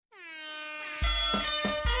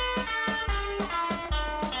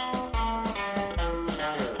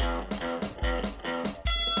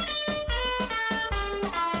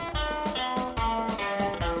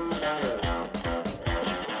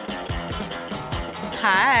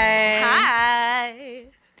Hi. Hi.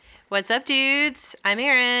 What's up, dudes? I'm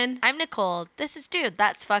Erin. I'm Nicole. This is Dude,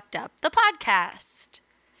 That's Fucked Up, the podcast.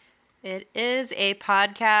 It is a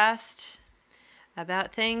podcast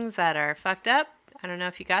about things that are fucked up. I don't know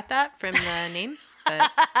if you got that from the name, but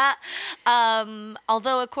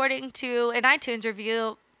Although according to an iTunes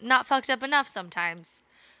review, not fucked up enough sometimes.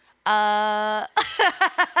 sorry.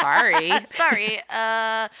 Sorry.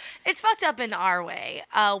 It's fucked up in our way.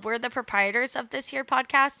 We're the proprietors of this here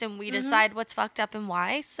podcast, and we decide what's fucked up and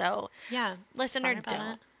why. So, Yeah. listen or sorry about don't.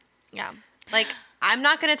 it. Yeah. Like, I'm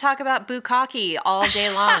not going to talk about bukkake all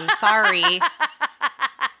day long. Sorry.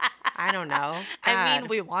 I don't know. I mean, God.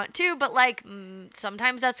 we want to, but like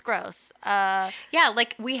sometimes that's gross. Yeah,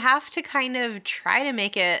 like we have to kind of try to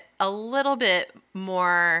make it a little bit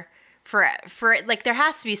more for like there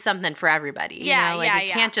has to be something for everybody. Yeah, Like it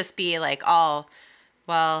can't just be like all,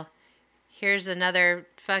 well, here's another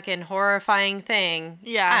fucking horrifying thing.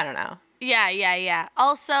 Yeah. I don't know. Yeah.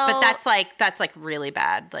 Also, But that's like really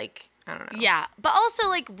bad. Like, I don't know. yeah, but also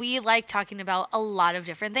like we like talking about a lot of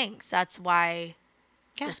different things. That's why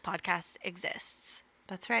this podcast exists.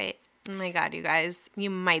 That's right. Oh my God, you guys, you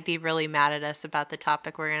might be really mad at us about the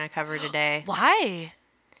topic we're going to cover today. Why?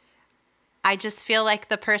 I just feel like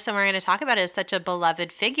the person we're going to talk about is such a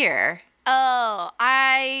beloved figure. Oh,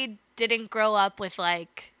 I didn't grow up with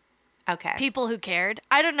like Okay. people who cared.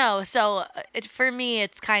 I don't know. So for me,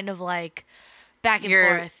 it's kind of like back and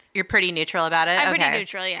forth. You're pretty neutral about it? I'm okay. pretty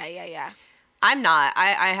neutral. Yeah. I'm not.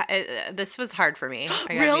 This was hard for me. I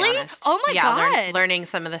gotta Really? Be honest. Oh my God. Learning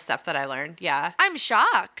some of the stuff that I learned. Yeah. I'm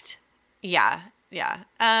shocked. Yeah.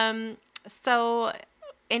 So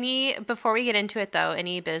before we get into it though,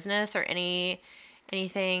 any business or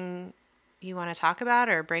anything you want to talk about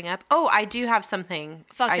or bring up? Oh, I do have something.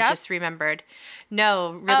 Fucked I up? just remembered.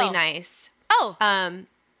 No, really Oh. nice. Oh.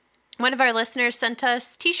 One of our listeners sent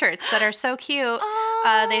us t-shirts that are so cute.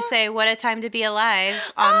 They say "What a time to be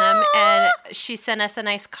alive" on them, and she sent us a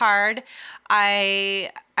nice card. I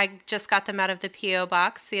just got them out of the P.O.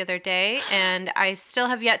 box the other day, and I still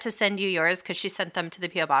have yet to send you yours because she sent them to the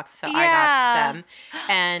P.O. box, so I got them,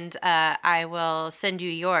 and I will send you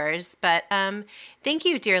yours. But thank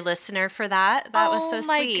you, dear listener, for that. That was so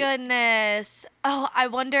sweet. Oh my goodness. Oh, I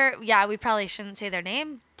wonder. Yeah, we probably shouldn't say their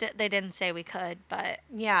name. They didn't say we could, but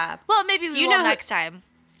Yeah. well, maybe we will next time.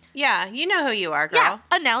 Yeah, you know who you are, girl. Yeah,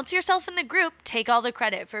 announce yourself in the group. Take all the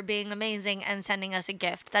credit for being amazing and sending us a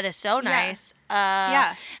gift. That is so nice.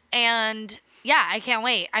 Yeah. And yeah, I can't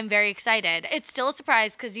wait. I'm very excited. It's still a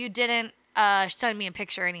surprise because you didn't send me a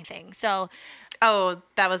picture or anything. So. Oh,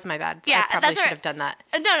 that was my bad. Yeah, I probably that's should right. have done that.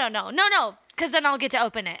 No. Because then I'll get to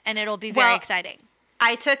open it and it'll be very exciting.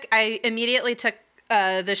 I immediately took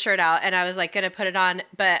the shirt out and I was like going to put it on,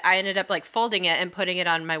 but I ended up like folding it and putting it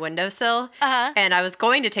on my windowsill. And I was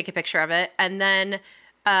going to take a picture of it. And then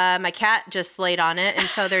my cat just laid on it. And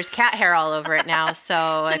so there's cat hair all over it now. So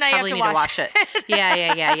I now you have probably to need to wash it.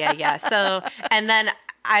 Yeah. So, and then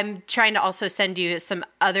I'm trying to also send you some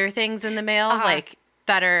other things in the mail, like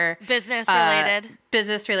that are Business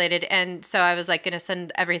related. And so I was like going to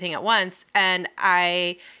send everything at once. And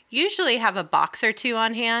I usually have a box or two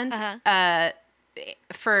on hand,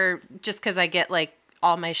 for just because I get like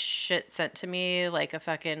all my shit sent to me like a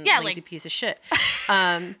fucking lazy piece of shit.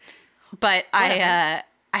 But I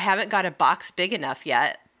haven't got a box big enough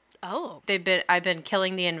yet. Oh. I've been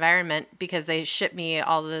killing the environment because they ship me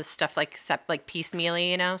all this stuff like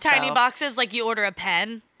piecemeally, Tiny boxes, like you order a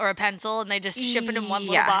pen or a pencil and they just ship it in one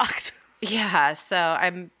little box. Yeah, so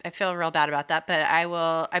I feel real bad about that, but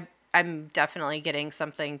I'm definitely getting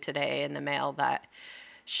something today in the mail that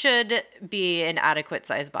should be an adequate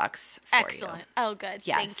size box for you. Excellent. Oh, good.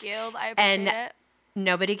 Yes. Thank you. I appreciate it.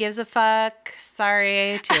 Nobody gives a fuck.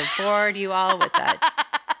 Sorry to have bored you all with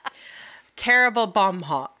that terrible bomb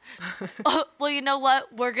hot. Well, you know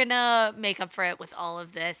what? We're going to make up for it with all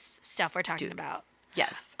of this stuff we're talking about.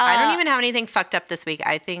 Yes. I don't even have anything fucked up this week.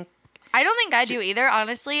 I don't think I do either.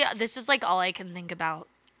 Honestly, this is like all I can think about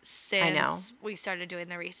since know. we started doing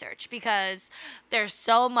the research because there's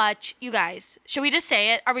so much. You guys, should we just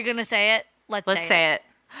say it? Are we going to say it? Let's say it.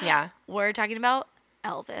 Yeah. We're talking about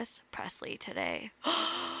Elvis Presley today.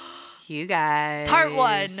 You guys. Part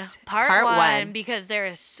one, because there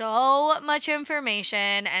is so much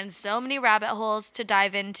information and so many rabbit holes to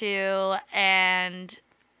dive into, and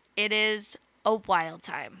it is a wild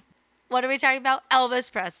time. What are we talking about?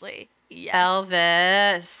 Elvis Presley. Yes.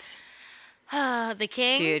 Elvis. The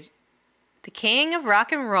king. Dude. The king of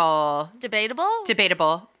rock and roll. Debatable?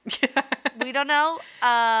 We don't know.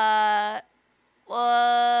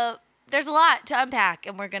 There's a lot to unpack,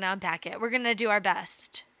 and we're going to unpack it. We're going to do our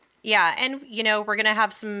best. Yeah, and we're gonna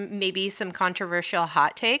have maybe some controversial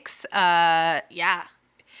hot takes. Yeah.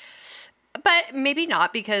 But maybe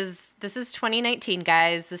not, because this is 2019,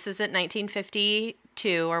 guys. This isn't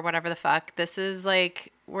 1952 or whatever the fuck. This is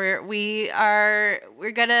like we gotta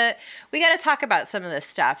talk about some of this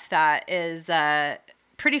stuff that is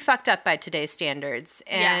pretty fucked up by today's standards.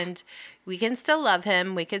 And we can still love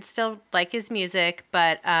him. We could still like his music,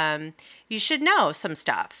 but you should know some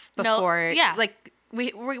stuff before. Like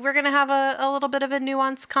we're gonna have a little bit of a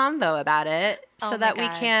nuanced convo about it, so that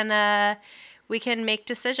we can make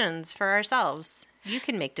decisions for ourselves. You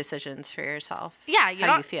can make decisions for yourself. Yeah,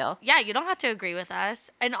 how you feel. Yeah, you don't have to agree with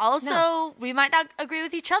us. And also, we might not agree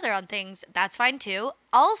with each other on things. That's fine too.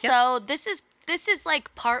 Also, this is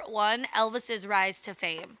like part 1, Elvis's rise to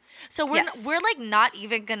fame. So we're like not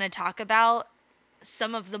even gonna talk about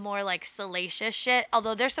some of the more like salacious shit,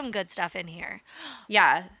 although there's some good stuff in here.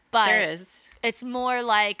 Yeah, but there is. It's more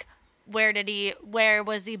like, where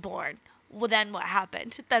was he born? Well, then what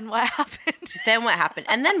happened? Then what happened? Then what happened?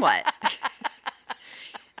 And then what?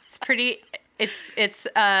 It's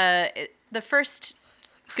the first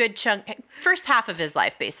half of his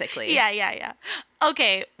life, basically. Yeah.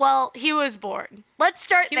 Okay, well, he was born. Let's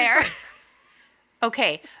start there.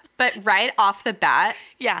 Okay, but right off the bat,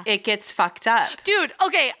 it gets fucked up. Dude,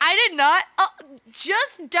 okay, I did not,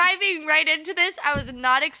 just diving right into this, I was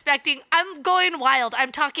not expecting, I'm going wild.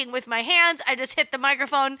 I'm talking with my hands. I just hit the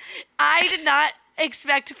microphone. I did not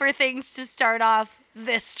expect for things to start off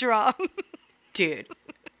this strong. Dude.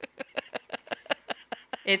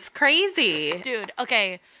 It's crazy. Dude,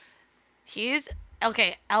 okay.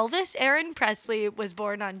 Elvis Aaron Presley was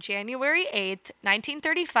born on January 8th,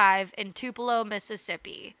 1935 in Tupelo,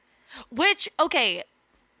 Mississippi. Which, okay,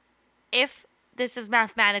 if this is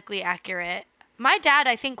mathematically accurate, my dad,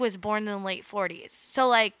 I think, was born in the late 40s. So,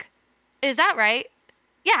 like, is that right?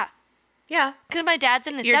 Yeah. Yeah. Because my dad's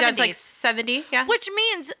in his 70s. Your dad's like 70, yeah. Which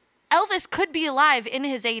means Elvis could be alive in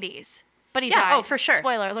his 80s. But he died. Oh, for sure.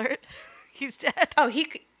 Spoiler alert. He's dead. Oh,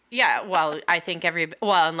 yeah, well, I think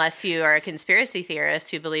unless you are a conspiracy theorist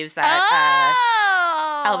who believes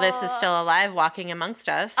that Elvis is still alive walking amongst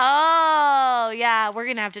us. Oh, yeah, we're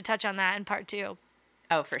going to have to touch on that in part 2.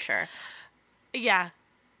 Oh, for sure. Yeah.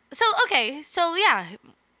 So, okay, yeah,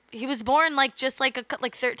 he was born just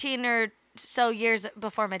 13 or so years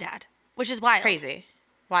before my dad, which is wild. Crazy.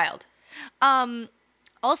 Wild.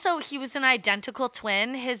 Also, he was an identical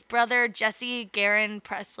twin. His brother, Jesse Garon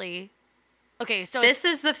Presley. Okay, so this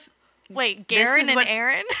is the... Wait, Garon and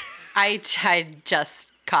Aaron? I just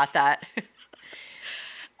caught that.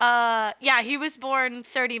 Yeah, he was born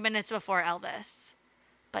 30 minutes before Elvis.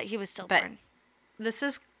 But he was still born. This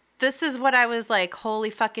is what I was like,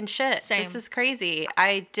 holy fucking shit. Same. This is crazy.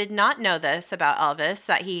 I did not know this about Elvis,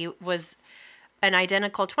 that he was an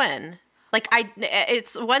identical twin. Like,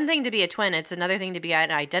 it's one thing to be a twin. It's another thing to be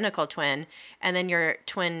an identical twin. And then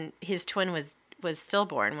his twin was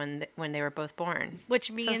stillborn when they were both born. Which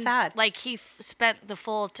means, so sad. Like, he spent the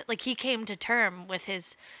full... he came to term with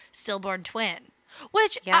his stillborn twin.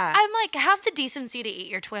 Which, yeah. I'm like, have the decency to eat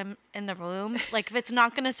your twin in the womb. Like, if it's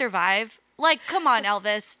not going to survive... Like, come on,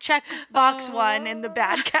 Elvis. Check box 1 in the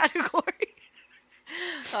bad category.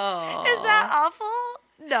 Oh. Is that awful?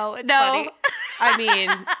 No, it's funny. I mean...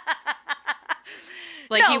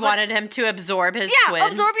 He wanted him to absorb his twin. Yeah,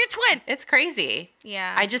 absorb your twin. It's crazy.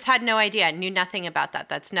 Yeah. I just had no idea. I knew nothing about that.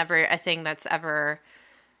 That's never a thing that's ever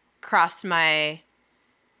crossed my...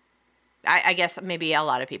 I guess maybe a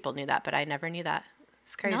lot of people knew that, but I never knew that.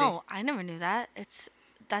 It's crazy. No, I never knew that.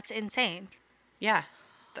 That's insane. Yeah.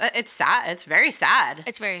 It's sad. It's very sad.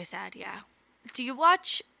 It's very sad, yeah. Do you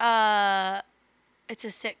watch, it's a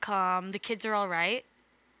sitcom, The Kids Are All Right?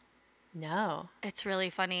 No. It's really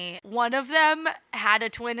funny. One of them had a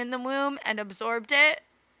twin in the womb and absorbed it.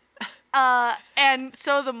 And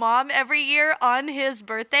so the mom every year on his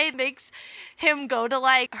birthday makes him go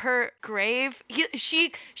to her grave.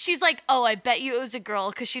 She's like, oh, I bet you it was a girl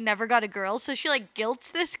because she never got a girl. So she guilts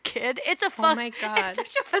this kid. It's a Oh my God. It's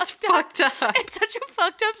such a That's fucked up. It's such a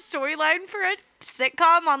fucked up storyline for a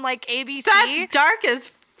sitcom on ABC. That's dark as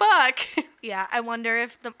fuck. Yeah, I wonder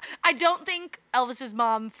if I don't think Elvis's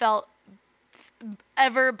mom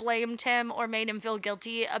ever blamed him or made him feel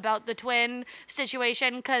guilty about the twin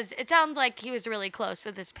situation, because it sounds like he was really close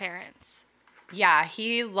with his parents. Yeah,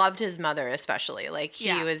 he loved his mother especially.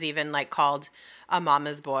 He was even called a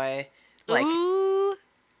mama's boy Ooh.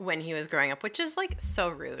 when he was growing up, which is so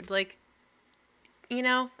rude. That's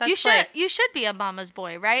you should be a mama's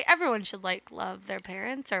boy, right? Everyone should love their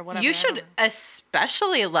parents or whatever. You should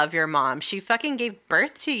especially love your mom. She fucking gave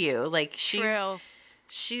birth to you. True.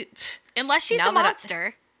 She Unless she's a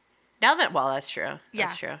monster. Now that, well, that's true.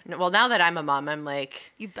 That's true. Well, now that I'm a mom, I'm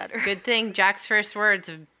like, you better. Good thing Jack's first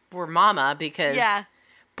words were mama, because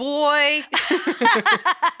boy,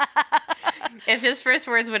 if his first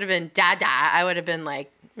words would have been dada, I would have been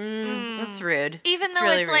like, that's rude. Even it's though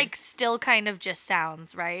really it's rude. like still kind of just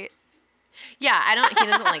sounds, right? Yeah, he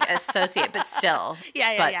doesn't like associate, but still.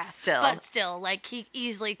 But still, like he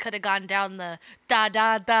easily could have gone down the da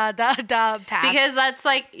da da da da path. Because that's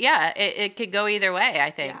like, it could go either way, I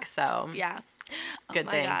think. So yeah. Good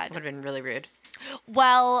thing. God. Would have been really rude.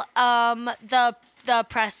 Well, the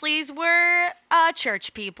Presleys were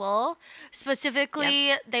church people.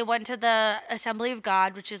 Specifically, they went to the Assembly of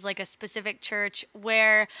God, which is like a specific church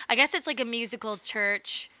where I guess it's like a musical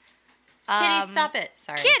church. Kitty, stop it.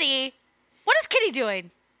 Sorry. Kitty? What is Kitty doing?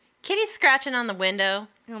 Kitty's scratching on the window.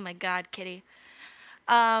 Oh my God, Kitty.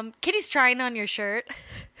 Kitty's trying on your shirt.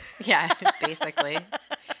 Yeah, basically.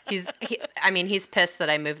 He's pissed that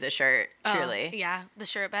I moved the shirt, truly. Yeah, the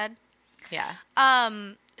shirt bed. Yeah.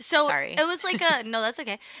 So Sorry. It was like no, that's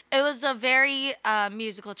okay. It was a very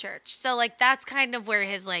musical church. So like that's kind of where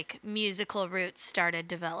his like musical roots started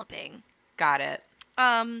developing. Got it.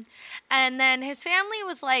 And then his family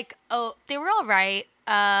was like, they were all right.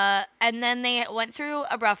 And then they went through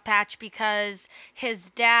a rough patch because his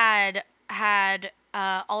dad had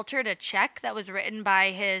altered a check that was written by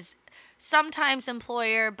his sometimes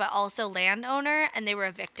employer but also landowner, and they were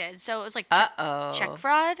evicted. So it was like check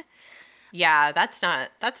fraud. Yeah, that's not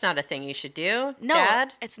a thing you should do. No,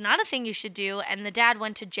 Dad? It's not a thing you should do. And the dad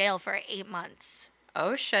went to jail for 8 months.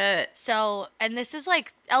 Oh shit. So, and this is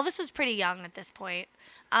like Elvis was pretty young at this point.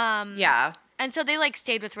 Yeah. And so they like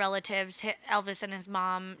stayed with relatives, Elvis and his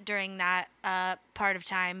mom, during that part of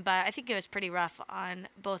time. But I think it was pretty rough on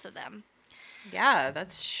both of them. Yeah,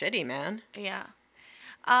 that's shitty, man. Yeah.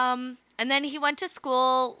 And then he went to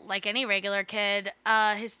school like any regular kid.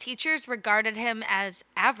 His teachers regarded him as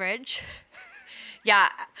average. Yeah.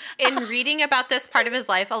 In reading about this part of his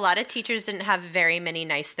life, a lot of teachers didn't have very many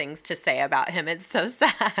nice things to say about him. It's so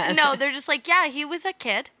sad. No, they're just like, yeah, he was a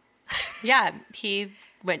kid. Yeah, he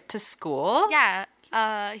went to school. Yeah.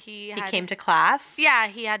 He came to class. Yeah,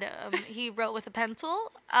 he had. He wrote with a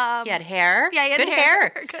pencil. He had hair. Yeah, he had Good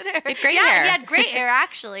hair. Good hair. He had great hair. hair. He had great hair,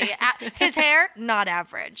 actually. His hair, not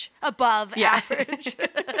average. Above average.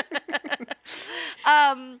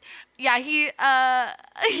 Yeah, he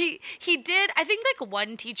did. I think like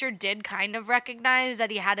one teacher did kind of recognize that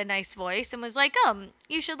he had a nice voice and was like,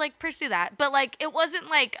 you should like pursue that. But like, it wasn't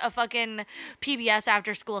like a fucking PBS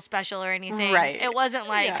after school special or anything. Right. It wasn't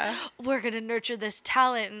like, we're going to nurture this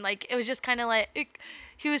talent. And like, it was just kind of like,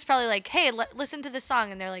 he was probably like, hey, listen to this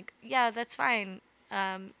song. And they're like, yeah, that's fine.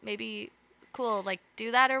 Maybe cool. Like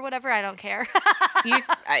do that or whatever. I don't care.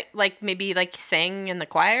 Maybe sang in the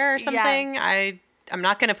choir or something. Yeah. I'm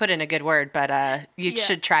not going to put in a good word, but you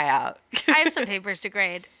should try out. I have some papers to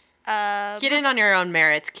grade. Get in on your own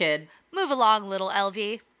merits, kid. Move along, little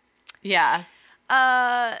LV. Yeah.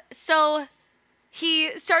 So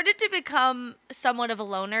he started to become somewhat of a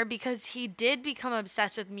loner because he did become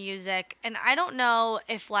obsessed with music. And I don't know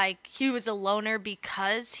if he was a loner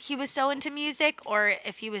because he was so into music or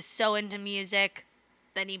if he was so into music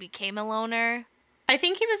then he became a loner. I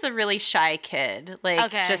think he was a really shy kid,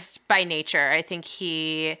 just by nature. I think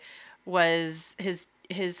he was,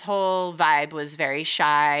 his whole vibe was very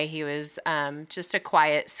shy. He was just a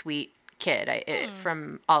quiet, sweet kid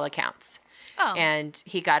from all accounts. Oh. And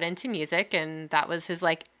he got into music, and that was his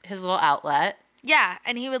little outlet. Yeah,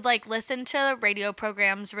 and he would listen to radio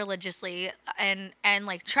programs religiously and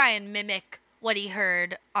try and mimic what he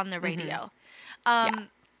heard on the radio. Mm-hmm.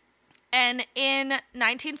 And in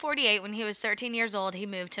 1948, when he was 13 years old, he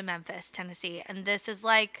moved to Memphis, Tennessee. And this is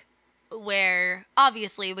where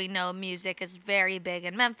obviously we know music is very big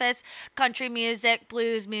in Memphis, country music,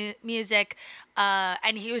 blues music.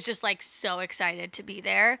 And he was just so excited to be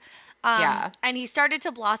there. And he started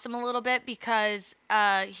to blossom a little bit because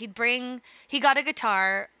he got a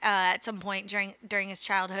guitar at some point during his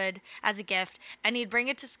childhood as a gift, and he'd bring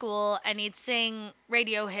it to school and he'd sing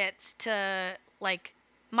radio hits to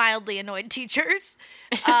mildly annoyed teachers.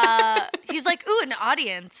 He's like, ooh, an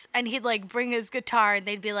audience, and he'd bring his guitar and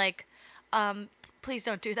they'd be like, please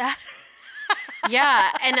don't do that. Yeah,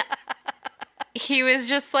 and he was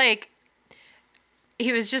just so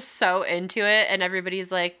into it, and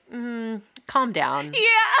everybody's like, calm down.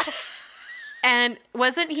 Yeah. And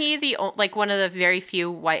wasn't he the one of the very few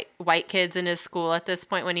white kids in his school at this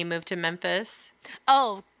point when he moved to Memphis?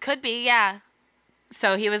 Oh, could be, yeah.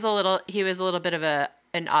 So he was a little bit of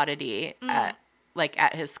an oddity at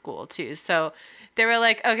his school too. So they were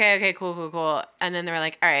like, okay, cool. And then they were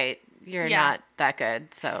like, all right, you're not that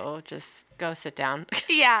good, so just go sit down.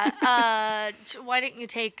 Yeah. Why didn't you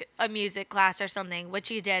take a music class or something,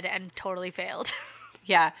 which you did and totally failed.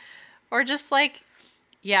 Yeah. Or just like,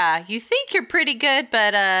 yeah, you think you're pretty good,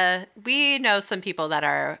 but we know some people that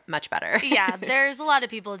are much better. Yeah, there's a lot of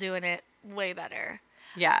people doing it way better.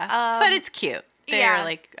 Yeah, but it's cute. They're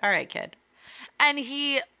like, all right, kid. And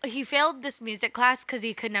he failed this music class because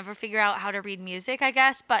he could never figure out how to read music, I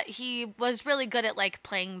guess. But he was really good at like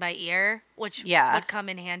playing by ear, which would come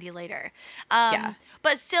in handy later.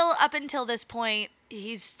 But still, up until this point,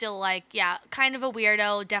 he's still like, kind of a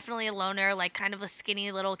weirdo, definitely a loner, like kind of a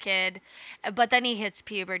skinny little kid. But then he hits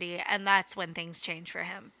puberty, and that's when things change for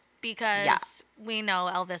him because we know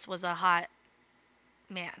Elvis was a hot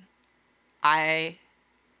man. I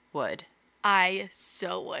would. I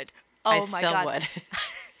so would. Oh I my still God. would.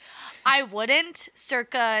 I wouldn't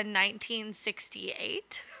circa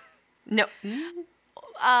 1968. No.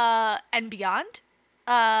 And beyond.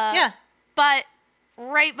 Yeah. But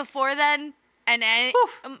right before then,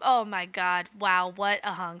 oh my God. Wow, what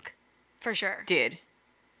a hunk. For sure. Dude.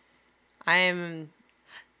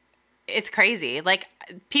 It's crazy. Like,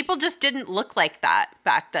 people just didn't look like that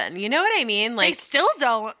back then. You know what I mean? Like, they still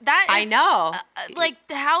don't. I know. Like,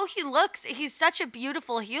 how he looks, he's such a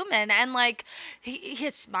beautiful human. And, like,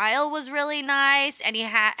 his smile was really nice. And he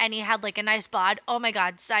had like, a nice bod. Oh, my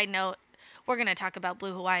God. Side note, we're going to talk about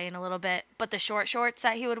Blue Hawaii in a little bit. But the short shorts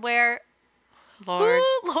that he would wear. Lord.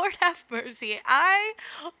 Ooh, Lord have mercy.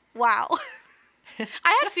 Wow.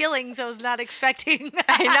 I had feelings I was not expecting.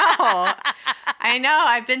 I know.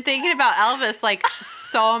 I've been thinking about Elvis like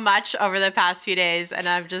so much over the past few days, and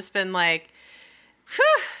I've just been like, whew.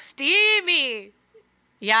 Steamy.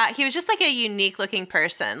 Yeah, he was just like a unique looking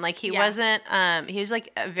person. Like he wasn't, he was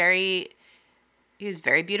like he was a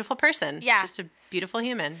very beautiful person. Yeah. Just a beautiful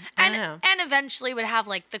human. I don't know. And eventually would have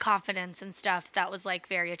like the confidence and stuff that was like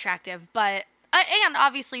very attractive, but and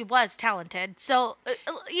obviously was talented. So,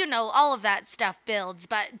 all of that stuff builds.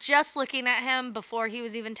 But just looking at him before he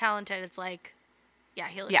was even talented, it's like,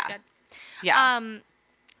 he looks good. Yeah.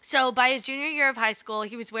 So by his junior year of high school,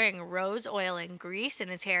 he was wearing rose oil and grease in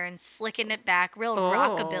his hair and slicking it back. Real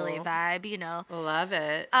rockabilly vibe, Love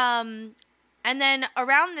it. And then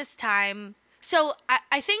around this time... So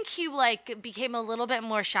I think he like became a little bit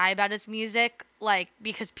more shy about his music, like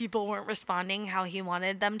because people weren't responding how he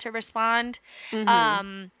wanted them to respond.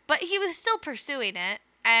 Mm-hmm. But he was still pursuing it,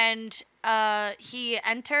 and he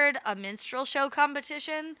entered a minstrel show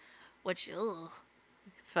competition, which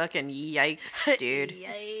fucking yikes, dude.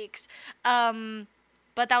 Yikes.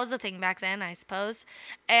 But that was a thing back then, I suppose.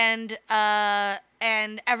 And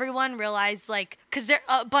everyone realized, like, because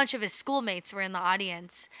a bunch of his schoolmates were in the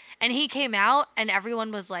audience. And he came out, and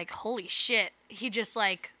everyone was like, holy shit. He just,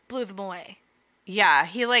 like, blew them away. Yeah,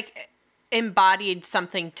 he, like, embodied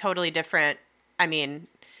something totally different. I mean,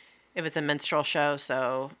 it was a minstrel show,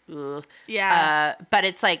 so... Yeah. But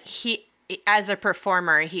it's like, as a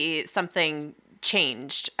performer, something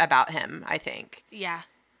changed about him, I think. Yeah.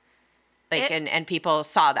 Like, and people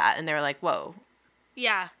saw that, and they were like, whoa.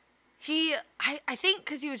 Yeah. I think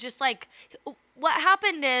because he was just like, what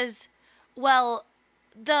happened is, well,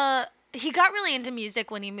 he got really into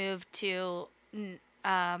music when he moved to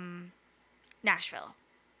Nashville.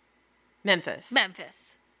 Memphis.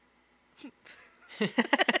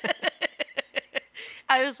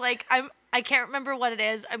 I was like, I can't remember what it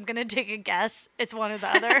is. I'm going to take a guess. It's one or the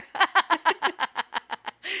other.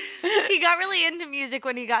 He got really into music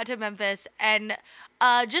when he got to Memphis. And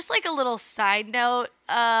just like a little side note,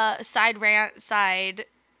 side rant, side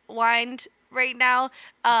wind right now.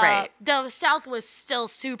 Right. The South was still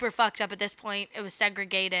super fucked up at this point. It was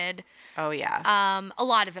segregated. Oh, yeah. A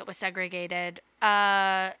lot of it was segregated.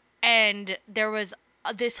 And there was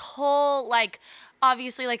this whole, like,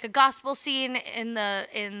 obviously, like, a gospel scene in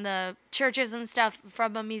the churches and stuff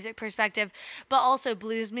from a music perspective, but also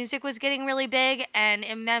blues music was getting really big. And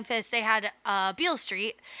in Memphis, they had Beale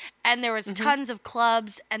Street, and there was tons of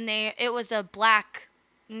clubs, and it was a black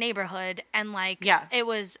neighborhood, and like it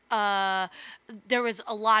was there was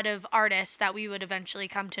a lot of artists that we would eventually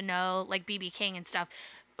come to know, like B.B. King and stuff,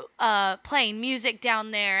 playing music down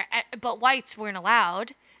there, but whites weren't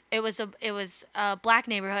allowed. It was a black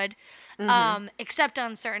neighborhood, except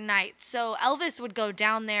on certain nights. So Elvis would go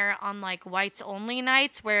down there on like whites only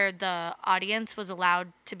nights where the audience was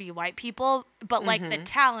allowed to be white people, but like the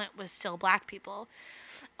talent was still black people.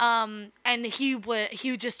 And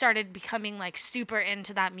he just started becoming like super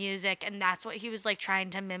into that music, and that's what he was like trying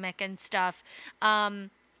to mimic and stuff. And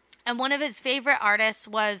one of his favorite artists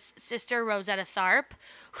was Sister Rosetta Tharpe,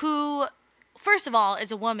 who, first of all,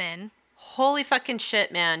 is a woman. Holy fucking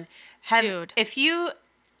shit, man. Dude. If you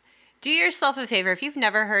do yourself a favor, if you've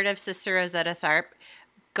never heard of Sister Rosetta Tharpe,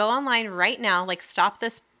 go online right now. Like, stop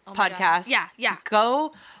this podcast. Yeah.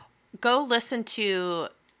 Go listen to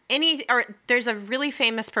there's a really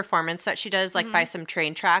famous performance that she does, like, by some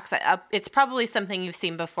train tracks. It's probably something you've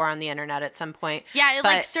seen before on the internet at some point. Yeah, it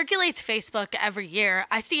like circulates Facebook every year.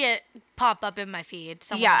 I see it pop up in my feed.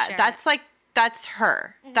 That's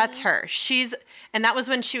her. That's her. And that was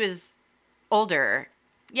when she was older.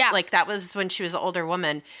 Yeah. Like, that was when she was an older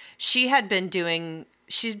woman. She's been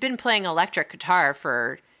playing electric guitar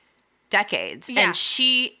for decades. Yeah.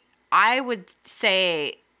 And I would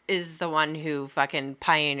say, is the one who fucking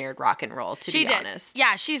pioneered rock and roll, to be honest.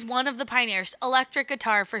 Yeah, she's one of the pioneers. Electric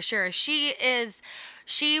guitar for sure. She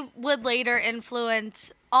would later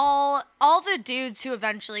influence all the dudes who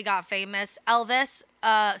eventually got famous. Elvis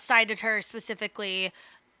cited her specifically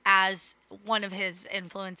as one of his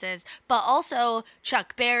influences, but also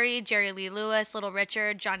Chuck Berry, Jerry Lee Lewis, Little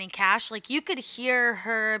Richard, Johnny Cash. Like, you could hear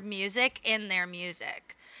her music in their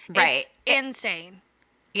music. Right. It's insane.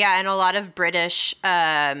 Yeah, and a lot of British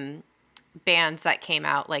bands that came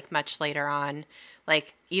out, like, much later on,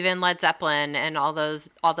 like even Led Zeppelin and all those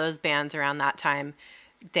bands around that time,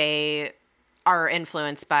 they are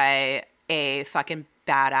influenced by a fucking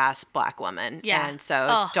badass black woman. Yeah. And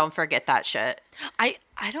so don't forget that shit. I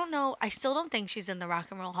don't know. I still don't think she's in the Rock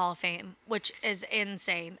and Roll Hall of Fame, which is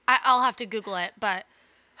insane. I'll have to Google it, but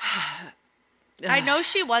I know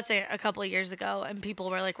she wasn't a couple of years ago, and people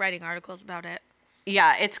were like writing articles about it.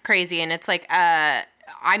 Yeah, it's crazy. And it's like, I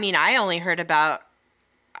only heard about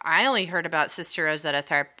Sister Rosetta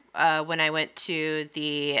Tharpe when I went to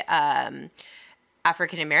the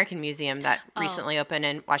African American Museum that recently opened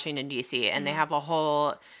in Washington, D.C. And they have a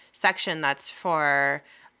whole section that's for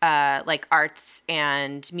like arts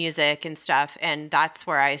and music and stuff. And that's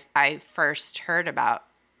where I first heard about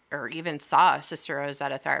or even saw Sister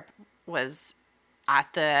Rosetta Tharpe was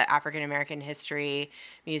at the African American History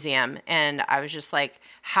Museum. And I was just like,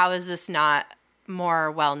 how is this not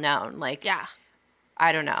more well known? Like, yeah,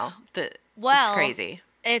 I don't know. It's crazy.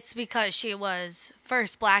 It's because she was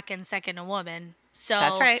first black and second a woman. So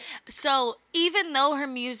that's right. So even though her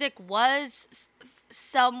music was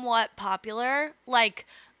somewhat popular, like,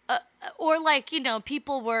 or like, you know,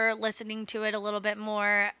 people were listening to it a little bit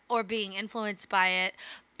more or being influenced by it,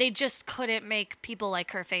 they just couldn't make people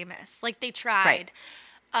like her famous. Like, they tried.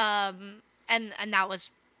 Right. And that was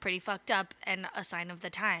pretty fucked up and a sign of the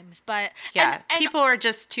times. But yeah, and people are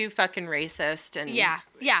just too fucking racist. And yeah,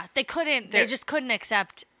 they just couldn't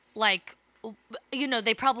accept, like, you know,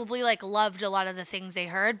 they probably like loved a lot of the things they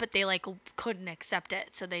heard, but they like couldn't accept it,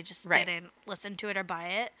 so they just didn't listen to it or buy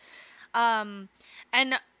it.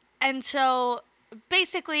 And so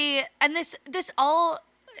basically, and this all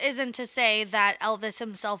isn't to say that Elvis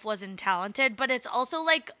himself wasn't talented, but it's also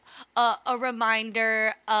like a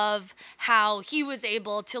reminder of how he was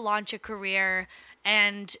able to launch a career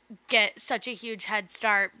and get such a huge head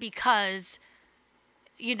start because,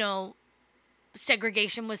 you know,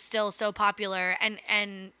 segregation was still so popular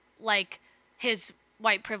and like his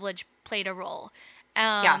white privilege played a role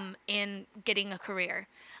in getting a career.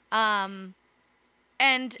 And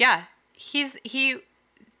yeah, he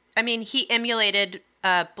emulated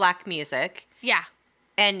black music. Yeah.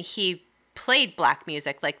 And he played black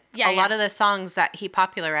music. Like, a lot of the songs that he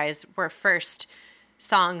popularized were first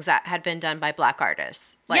songs that had been done by black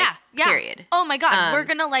artists. Like, period. Oh my God.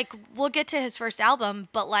 We'll get to his first album,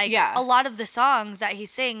 but like a lot of the songs that he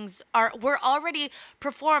sings were already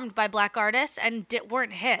performed by black artists and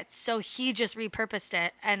weren't hits. So he just repurposed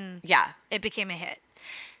it and it became a hit.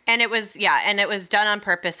 And it was done on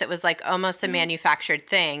purpose. It was like almost a manufactured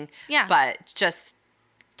thing. Yeah. But just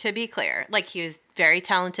to be clear, like, he was very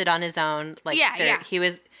talented on his own. Like, he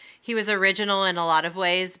was original in a lot of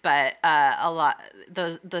ways, but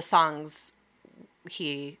the songs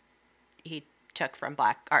he took from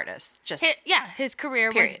black artists. Just his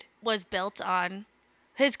career was built off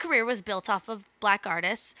of black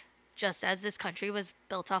artists, just as this country was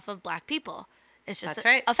built off of black people. It's just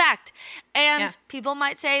a fact. And people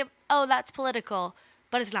might say, oh, that's political,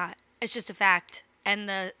 but it's not. It's just a fact. And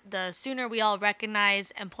the sooner we all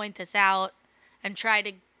recognize and point this out and try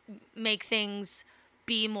to make things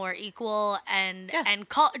be more equal and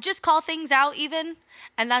call things out even,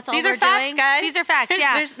 and that's all we're doing. These are facts, guys. These are facts,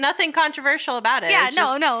 yeah. There's nothing controversial about it. Yeah,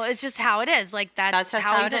 it's just how it is. Like, that's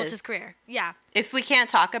how he built his career. Yeah. If we can't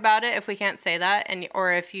talk about it, if we can't say that,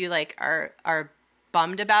 or if you like are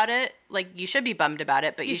bummed about it, like, you should be bummed about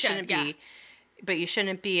it, but you shouldn't be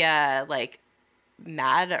like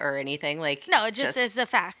mad or anything. Like, no, it just is a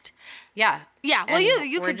fact. Yeah. Yeah. Well,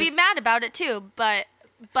 you could be mad about it too, but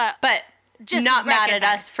but just not mad at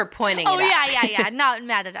us for pointing it out. Yeah. Not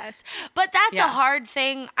mad at us. But that's a hard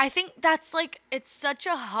thing. I think that's like, it's such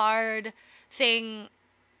a hard thing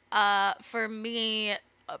for me,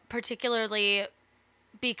 particularly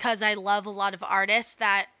because I love a lot of artists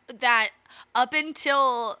that up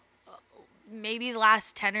until maybe the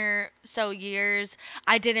last 10 or so years,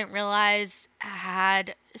 I didn't realize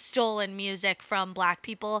had stolen music from Black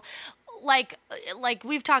people. Like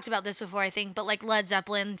we've talked about this before, I think, but like Led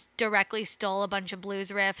Zeppelin directly stole a bunch of blues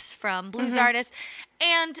riffs from blues artists.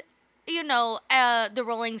 And, you know, the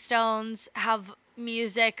Rolling Stones have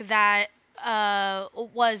music that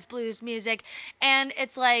was blues music. And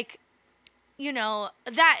it's like, you know,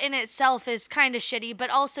 that in itself is kind of shitty,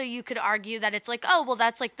 but also you could argue that it's like, oh, well,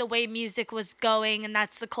 that's like the way music was going and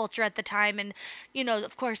that's the culture at the time. And, you know,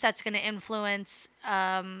 of course that's going to influence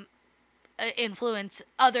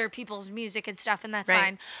other people's music and stuff, and that's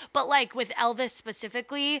fine. But like with Elvis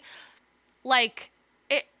specifically, like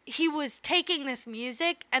he was taking this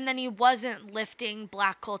music and then he wasn't lifting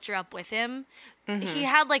Black culture up with him. He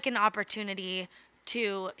had like an opportunity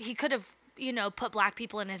he could have, you know, put Black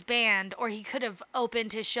people in his band, or he could have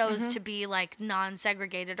opened his shows to be like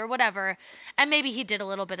non-segregated or whatever. And maybe he did a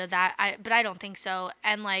little bit of that, but I don't think so.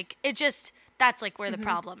 And like, that's like where the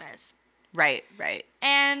problem is. Right.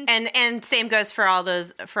 And same goes for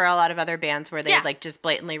for a lot of other bands where they like just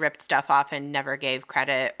blatantly ripped stuff off and never gave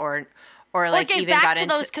credit or like gave even back got to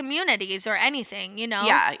into those communities or anything, you know?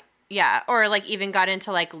 Yeah. Or like even got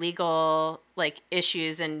into like legal like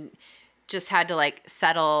issues and just had to like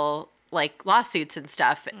settle like lawsuits and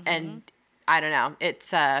stuff. And I don't know.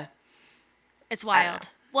 It's wild.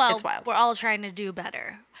 Well, it's wild. We're all trying to do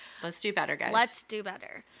better. Let's do better, guys. Let's do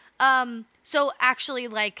better. So actually,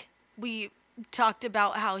 like, we talked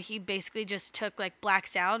about how he basically just took like Black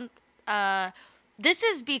sound. This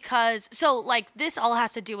is because, so like this all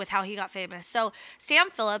has to do with how he got famous. So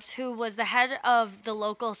Sam Phillips, who was the head of the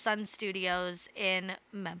local Sun Studios in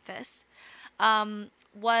Memphis,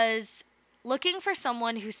 was looking for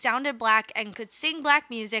someone who sounded Black and could sing Black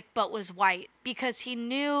music but was white, because he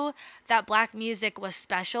knew that Black music was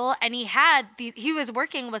special, and he was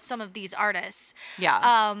working with some of these artists.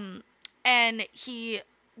 And he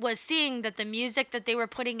was seeing that the music that they were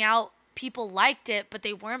putting out, people liked it, but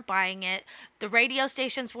they weren't buying it. The radio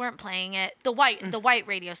stations weren't playing it. The white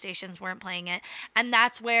radio stations weren't playing it. And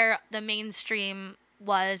that's where the mainstream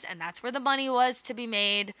was, and that's where the money was to be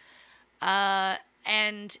made.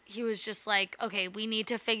 And he was just like, okay, we need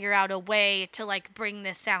to figure out a way to like bring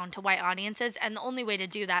this sound to white audiences. And the only way to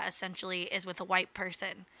do that essentially is with a white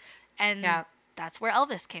person. And that's where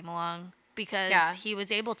Elvis came along, because he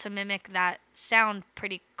was able to mimic that sound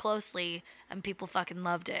pretty closely and people fucking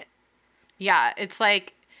loved it. Yeah, it's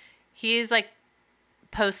like he's like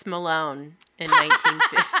Post Malone in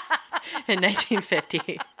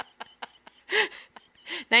 1950.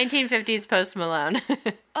 1950s Post Malone.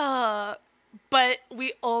 But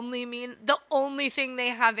the only thing they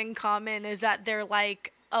have in common is that they're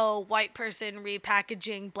like a white person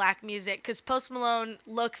repackaging Black music, because Post Malone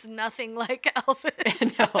looks nothing like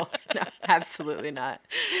Elvis. No, absolutely not.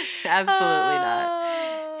 Absolutely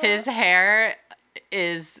not. His hair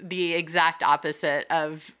is the exact opposite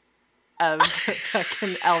of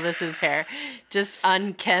fucking Elvis's hair. Just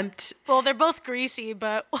unkempt. Well, they're both greasy,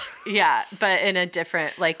 but yeah, but in a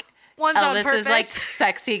different, like, one's Elvis is like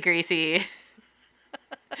sexy greasy.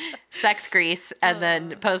 Sex grease, and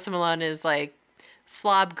then Post Malone is like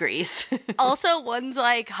slob grease. Also, one's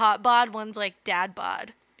like hot bod, one's like dad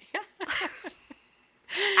bod. Yeah.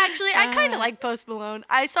 Actually, I kind of like Post Malone.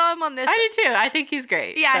 I saw him on this. I do too. I think he's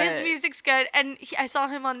great. Yeah, his music's good, and I saw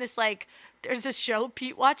him on this like. There's this show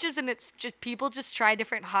Pete watches, and it's just people just try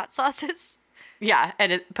different hot sauces. Yeah,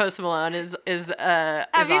 and Post Malone is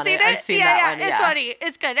have you seen it? I've seen that one. It's funny.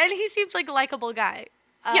 It's good, and he seems like a likable guy.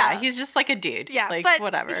 Yeah, he's just like a dude. Yeah, like, but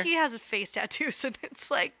whatever. He has face tattoos, and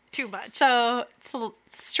it's like too much. So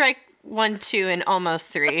strike 1, 2, and almost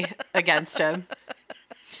 3 against him.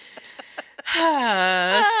 So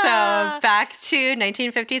back to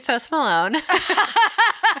 1950s Post Malone.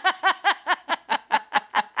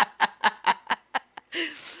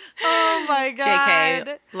 Oh my God.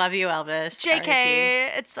 JK, love you, Elvis.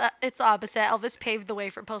 JK, it's the opposite. Elvis paved the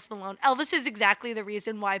way for Post Malone. Elvis is exactly the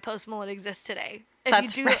reason why Post Malone exists today.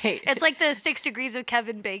 That's right. It's like the 6 degrees of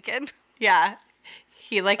Kevin Bacon. Yeah.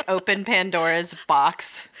 He like opened Pandora's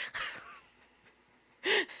box.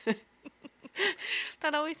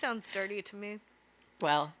 That always sounds dirty to me.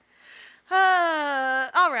 Well.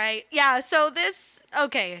 All right. Yeah, so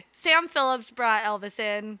Sam Phillips brought Elvis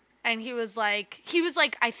in. And he was like,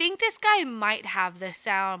 I think this guy might have this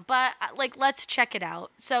sound, but like, let's check it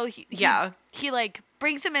out. So he like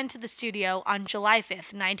brings him into the studio on July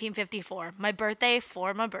 5th, 1954, my birthday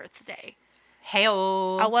for my birthday.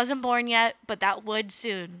 Hey-o. I wasn't born yet, but that would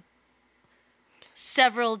soon,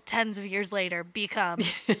 several tens of years later, become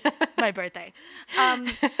my birthday.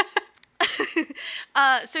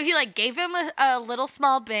 So he like gave him a little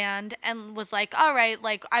small band and was like, all right,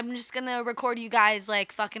 like, I'm just gonna record you guys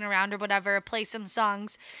like fucking around or whatever, play some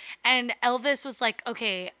songs. And Elvis was like,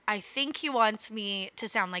 okay, I think he wants me to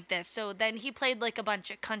sound like this. So then he played like a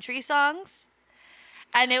bunch of country songs.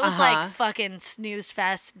 And it was like fucking snooze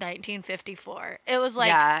fest 1954. It was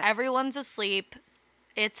like everyone's asleep.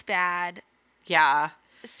 It's bad. Yeah.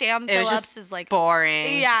 Sam Phillips is like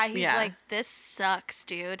boring. Yeah, he's like, this sucks,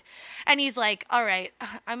 dude. And he's like, all right,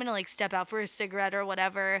 I'm gonna like step out for a cigarette or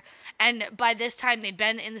whatever. And by this time they'd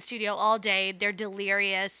been in the studio all day. They're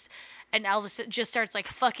delirious. And Elvis just starts like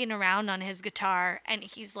fucking around on his guitar, and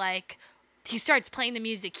he's like, he starts playing the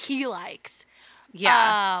music he likes.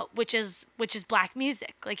 Yeah, which is black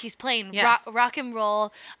music. Like, he's playing rock and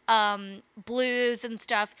roll, blues and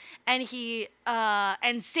stuff. And he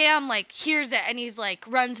and Sam like hears it, and he's like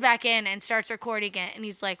runs back in and starts recording it. And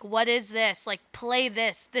he's like, "What is this? Like, play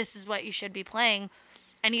this. This is what you should be playing."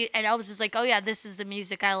 And Elvis is like, "Oh yeah, this is the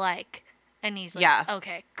music I like." And he's like,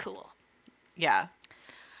 "Okay, cool." Yeah.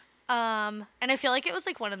 And I feel like it was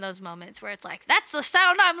like one of those moments where it's like, that's the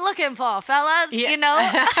sound I'm looking for, fellas. Yeah. You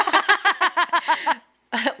know.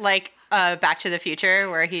 Like Back to the Future,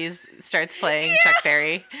 where he starts playing Chuck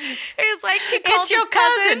Berry. He's like, it's your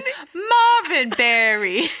cousin Marvin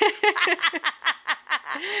Berry.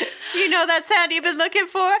 You know that sound you've been looking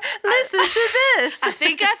for? Listen to this. I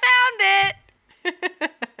think I found it.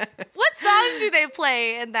 What song do they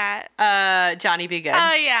play in that? Johnny Be Good.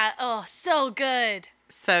 Oh yeah. Oh, so good.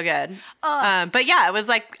 So good. But yeah, it was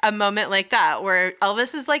like a moment like that where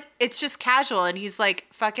Elvis is like, it's just casual, and he's like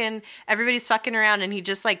fucking, everybody's fucking around, and he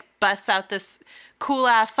just like busts out this cool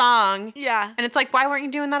ass song. Yeah. And it's like, why weren't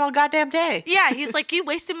you doing that all goddamn day? Yeah, he's like, you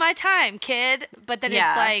wasted my time, kid. But then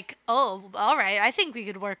it's like, oh, all right, I think we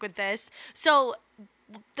could work with this. So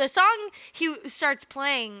the song he starts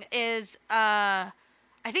playing is, I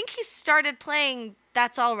think he started playing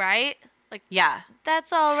That's All Right. Like,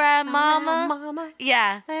 that's all right, mama. Mama.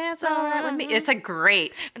 Yeah. That's all right with me. It's a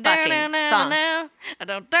great fucking song.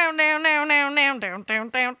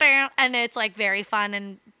 And it's like very fun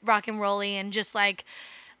and rock and rolly, and just like,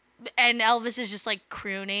 and Elvis is just like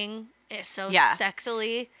crooning it so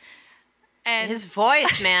sexily. And his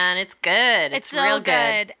voice, man, it's good. It's so real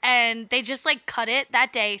good. And they just like cut it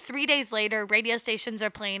that day. 3 days later, radio stations are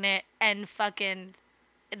playing it, and fucking,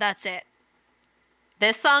 that's it.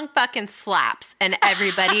 This song fucking slaps, and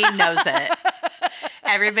everybody knows it.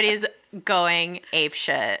 Everybody's going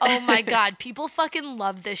apeshit. Oh my God. People fucking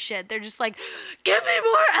love this shit. They're just like, give me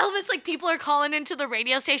more Elvis. Like, people are calling into the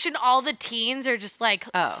radio station. All the teens are just like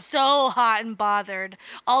so hot and bothered.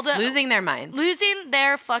 Losing their minds. Losing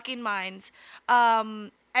their fucking minds. And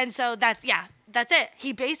so that's it.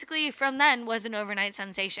 He basically from then was an overnight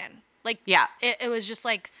sensation. Like, it was just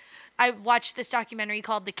like, I watched this documentary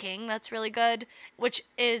called The King. That's really good, which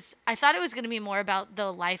is, I thought it was going to be more about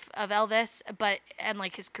the life of Elvis, and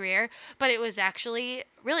like his career, but it was actually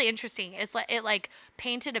really interesting. It's like, it like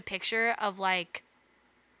painted a picture of like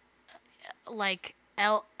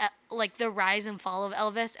the rise and fall of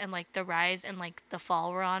Elvis, and like the rise and like the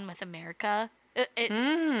fall we're on with America.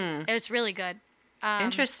 It's really good.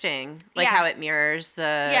 Interesting. Like how it mirrors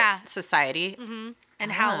the society. Mm-hmm.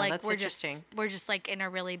 And how like we're just like in a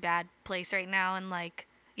really bad place right now, and like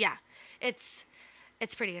it's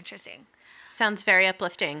pretty interesting. Sounds very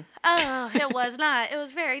uplifting. Oh, it was not. It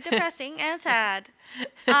was very depressing and sad.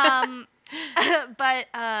 But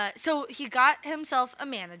so he got himself a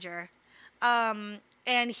manager, and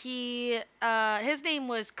his name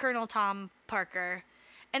was Colonel Tom Parker,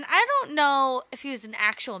 and I don't know if he was an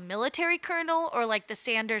actual military colonel or like the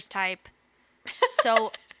Sanders type.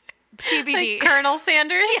 So. TBD. Like Colonel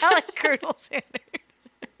Sanders? Yeah, like Colonel Sanders.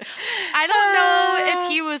 I don't know if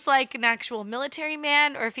he was like an actual military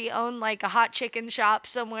man, or if he owned like a hot chicken shop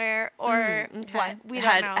somewhere, or what. We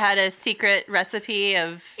don't know. Had a secret recipe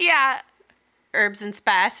of herbs and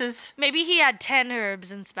spices. Maybe he had 10 herbs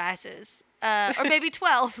and spices. Or maybe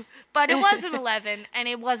 12. But it wasn't 11, and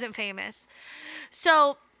it wasn't famous.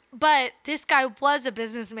 So, but this guy was a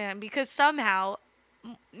businessman, because somehow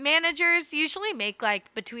managers usually make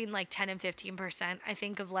like between like 10 and 15%, I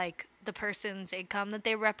think, of like the person's income that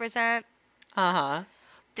they represent. Uh-huh.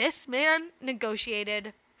 This man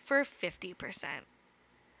negotiated for 50%.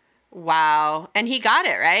 Wow. And he got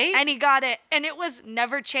it, right? And he got it. And it was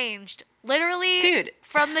never changed. Literally, dude,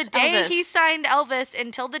 from the day Elvis. he signed Elvis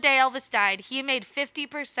until the day Elvis died, he made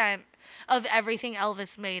 50% of everything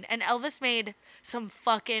Elvis made. And Elvis made some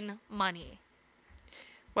fucking money.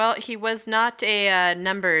 Well, he was not a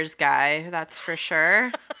numbers guy, that's for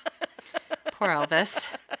sure. Poor Elvis.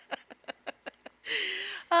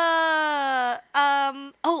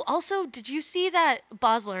 Also, did you see that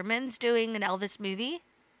Baz Luhrmann's doing an Elvis movie?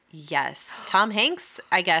 Yes. Tom Hanks,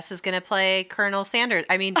 I guess, is going to play Colonel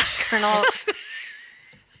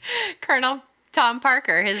Tom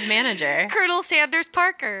Parker, his manager. Colonel Sanders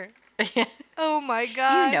Parker. Oh my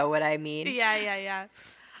God. You know what I mean. Yeah.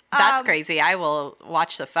 That's crazy. I will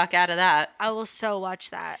watch the fuck out of that. I will so watch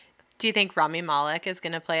that. Do you think Rami Malek is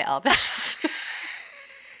going to play Elvis?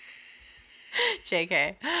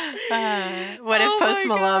 JK. What if Post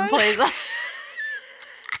Malone plays?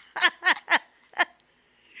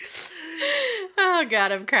 Oh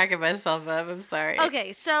God, I'm cracking myself up. I'm sorry.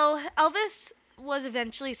 Okay, so Elvis was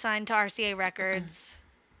eventually signed to RCA Records,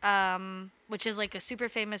 which is like a super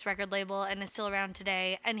famous record label, and it's still around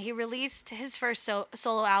today. And he released his first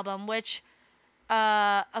solo album, which,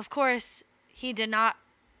 of course, he did not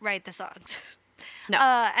write the songs. No.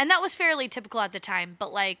 And that was fairly typical at the time,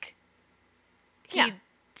 but like, he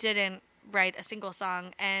didn't write a single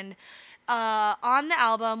song. And on the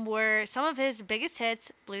album were some of his biggest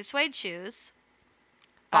hits: Blue Suede Shoes,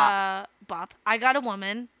 Bop, I Got a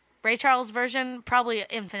Woman. Ray Charles' version, probably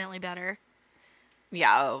infinitely better.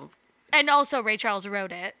 Yeah. Oh. And also Ray Charles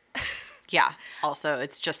wrote it. Yeah. Also,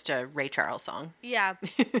 it's just a Ray Charles song. Yeah.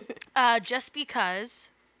 Just Because.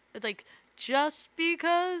 Like, just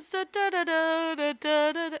because. Da, da, da, da, da,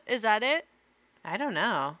 da, da. Is that it? I don't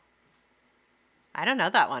know. I don't know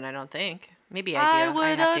that one, I don't think. Maybe I do. I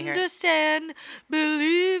would understand.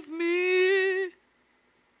 Believe me.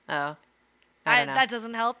 Oh. I don't know. That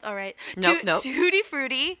doesn't help. All right. Nope. Tutti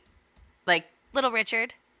Frutti. Like Little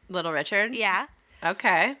Richard. Little Richard? Yeah.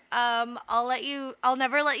 Okay. I'll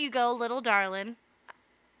Never Let You Go, Little Darlin'.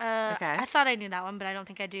 Okay. I thought I knew that one, but I don't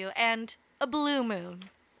think I do. And A Blue Moon.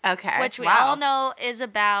 Okay. Which we all know is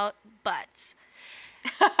about butts.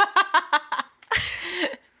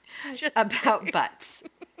 About butts.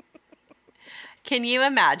 Can you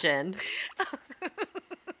imagine? Oh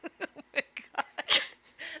my God.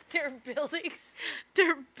 They're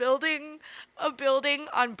building a building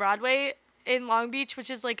on Broadway in Long Beach, which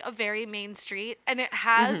is like a very main street, and it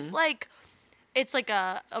has like, it's like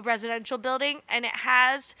a residential building, and it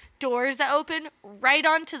has doors that open right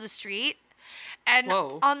onto the street. And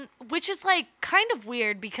which is like kind of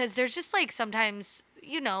weird because there's just like sometimes,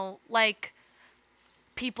 like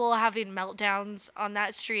people having meltdowns on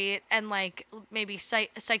that street and like maybe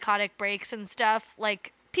psychotic breaks and stuff,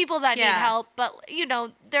 like people that need help, but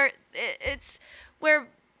it's where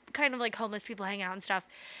kind of like homeless people hang out and stuff.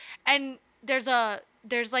 And there's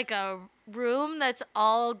like a room that's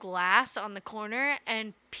all glass on the corner,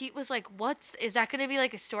 and Pete was like, is that going to be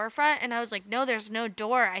like a storefront? And I was like, no, there's no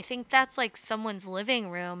door. I think that's like someone's living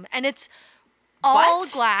room, and it's all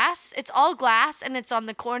glass. It's all glass, and it's on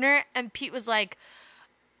the corner. And Pete was like,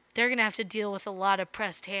 they're going to have to deal with a lot of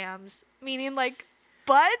pressed hams, meaning like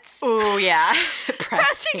butts. Oh yeah.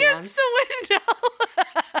 Pressed against the window.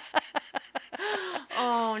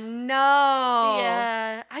 Oh no.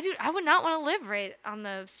 Yeah. I would not want to live right on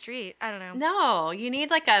the street. I don't know. No, you need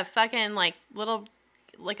like a fucking like little,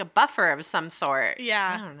 like a buffer of some sort.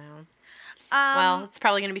 Yeah. I don't know. Well, it's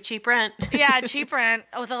probably going to be cheap rent. Yeah, cheap rent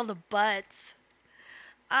with all the butts.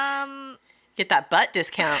 Get that butt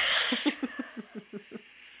discount.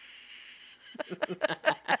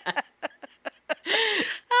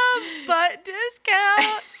 Butt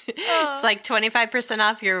discount. It's like 25%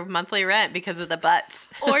 off your monthly rent because of the butts.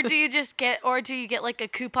 Or do you get like a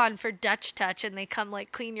coupon for Dutch Touch, and they come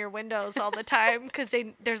like clean your windows all the time because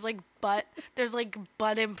there's like butt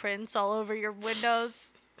imprints all over your windows.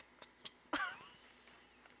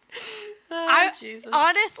 Jesus.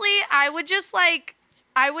 Honestly, I would just like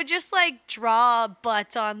draw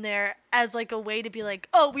butts on there as like a way to be like,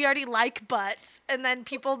 oh, we already like butts, and then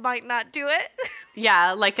people might not do it.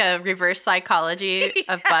 Yeah, like a reverse psychology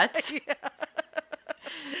of butts. Yeah.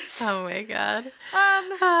 Oh my God.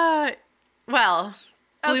 Well,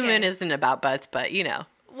 Blue Moon isn't about butts, but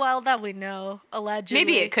Well, that we know, allegedly.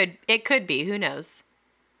 Maybe it could be. Who knows?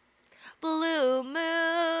 Blue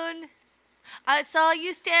Moon. I saw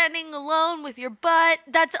you standing alone with your butt.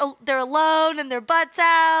 They're alone and their butts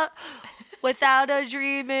out. Without a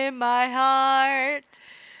dream in my heart.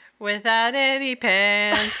 Without any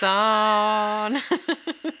pants on.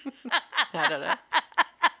 I don't know.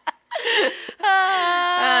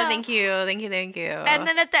 Oh, thank you. And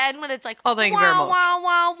then at the end when it's like, oh, thank you very much. Wah,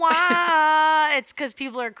 wah, wah, it's because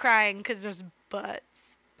people are crying because there's butts.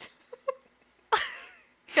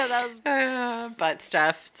 Yeah, that was butt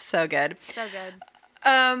stuff. So good. So good.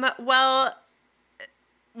 Well,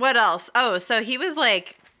 what else? Oh, so he was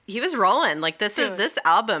rolling. Like this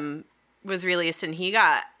album was released and he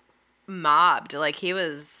got mobbed. Like he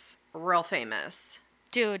was real famous.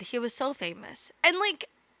 Dude, he was so famous. And like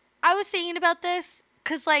I was thinking about this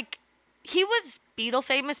cuz like he was Beatle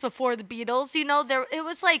famous before the Beatles, you know, it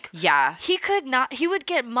was like he would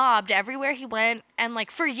get mobbed everywhere he went, and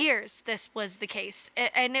like for years this was the case.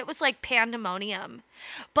 And it was like pandemonium.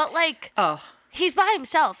 But like he's by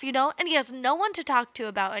himself, you know, and he has no one to talk to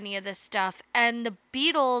about any of this stuff. And the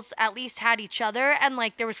Beatles at least had each other, and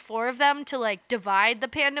like there was 4 of them to like divide the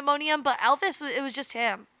pandemonium, but Elvis, it was just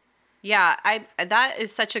him. Yeah, that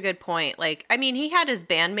is such a good point. Like, I mean, he had his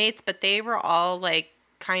bandmates, but they were all like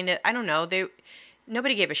kind of, I don't know,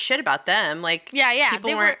 nobody gave a shit about them. Like,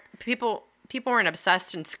 people weren't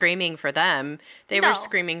obsessed and screaming for them. They were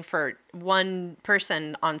screaming for one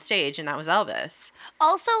person on stage, and that was Elvis.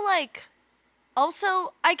 Also,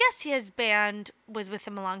 I guess his band was with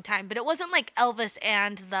him a long time, but it wasn't like Elvis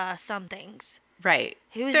and the Somethings. Right.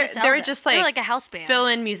 He was they were just like, they were like a house band.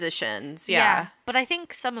 Fill-in musicians. Yeah. But I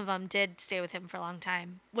think some of them did stay with him for a long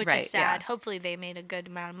time, which is sad. Yeah. Hopefully they made a good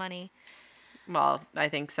amount of money. Well, I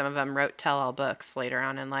think some of them wrote tell-all books later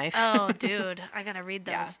on in life. Oh, dude. I got to read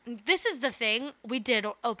those. Yeah. This is the thing. We did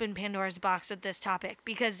open Pandora's box with this topic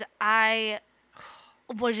because I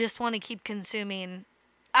would just want to keep consuming.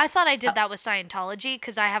 I thought I did that with Scientology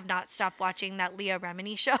because I have not stopped watching that Leah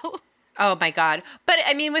Remini show. Oh, my God. But,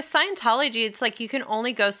 I mean, with Scientology, it's like you can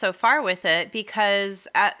only go so far with it because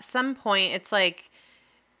at some point it's like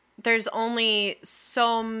there's only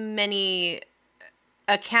so many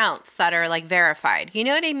accounts that are like verified. You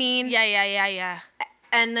know what I mean? Yeah.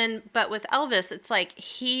 And then, but with Elvis, it's like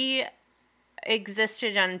he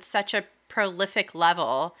existed on such a prolific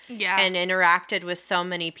level and interacted with so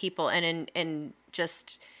many people and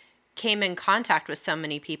just came in contact with so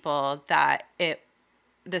many people that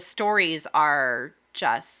the stories are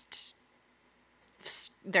just,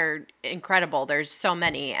 they're incredible. There's so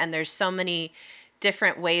many, and there's so many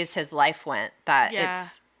different ways his life went that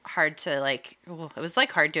it's hard to like, it was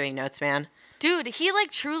like hard doing notes, man. Dude, he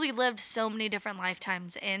like truly lived so many different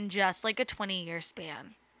lifetimes in just like a 20-year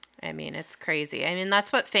span. I mean, it's crazy. I mean,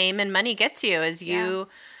 that's what fame and money gets you, is you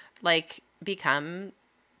like become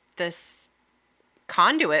this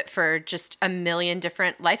conduit for just a million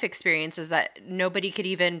different life experiences that nobody could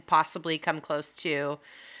even possibly come close to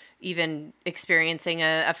even experiencing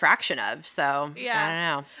a fraction of. So I don't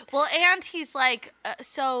know. Well, and he's like,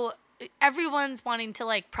 so everyone's wanting to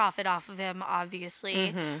like profit off of him,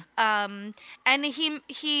 obviously. Mm-hmm. And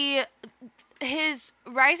his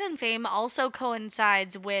rise in fame also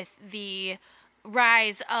coincides with the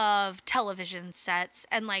rise of television sets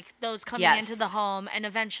and like those coming into the home, and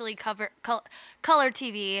eventually color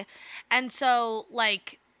TV. And so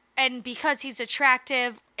like, and because he's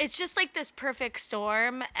attractive, it's just like this perfect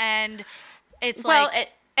storm. And it's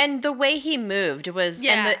and the way he moved was,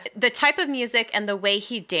 and the type of music and the way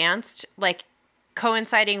he danced, like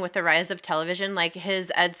coinciding with the rise of television, like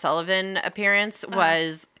his Ed Sullivan appearance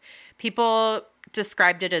was, people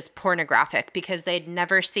described it as pornographic because they'd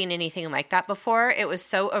never seen anything like that before. It was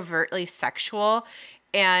so overtly sexual,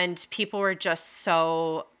 and people were just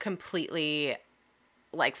so completely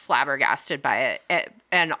like flabbergasted by it.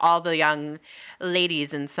 And all the young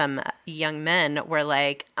ladies and some young men were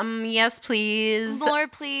like, yes, please. More,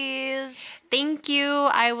 please. Thank you.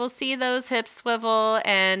 I will see those hips swivel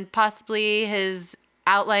and possibly his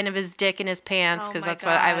outline of his dick in his pants, because that's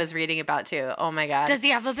what I was reading about too. Oh my God. Does he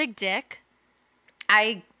have a big dick?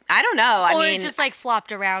 I don't know. I mean, it just like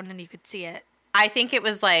flopped around and you could see it. I think it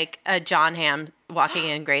was like a John Hamm walking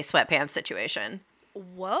in gray sweatpants situation.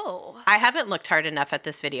 Whoa. I haven't looked hard enough at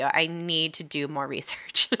this video. I need to do more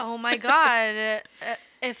research. Oh my God.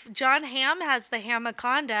 If John Hamm has the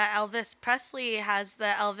Hamaconda, Elvis Presley has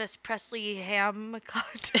the Elvis Presley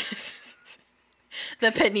Hamaconda.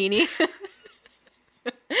 The panini.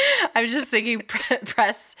 I'm just thinking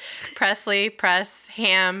Presley, press,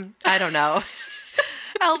 ham, I don't know.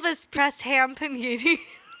 Elvis Press Ham Panini.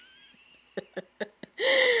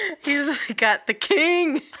 He's got the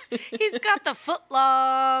king. He's got the foot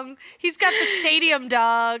long. He's got the stadium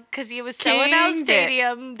dog because he was selling out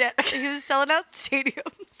He was selling out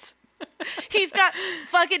stadiums. He's got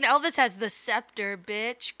fucking Elvis has the scepter,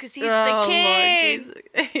 bitch, because he's the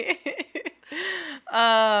king.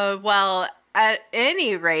 Well, at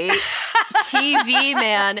any rate, TV,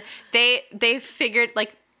 man, they figured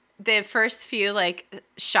like the first few like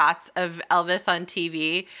shots of Elvis on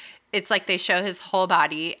TV, it's like they show his whole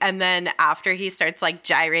body, and then after he starts like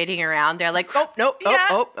gyrating around, they're like, oh, nope,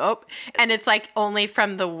 oh. And it's like only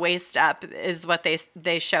from the waist up is what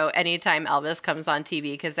they show anytime Elvis comes on TV,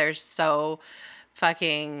 because they're so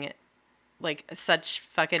fucking like such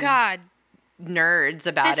fucking God nerds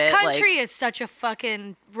about this it. country like, is such a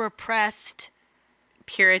fucking repressed,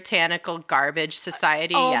 puritanical garbage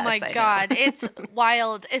society. Oh yes, my God. It's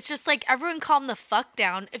wild. It's just like everyone calm the fuck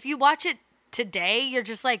down. If you watch it today, you're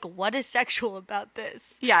just like, what is sexual about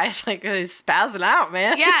this? Yeah, it's like he's spazzing out,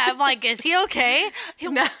 man. Yeah, I'm like, is he okay?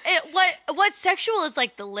 No. What's sexual is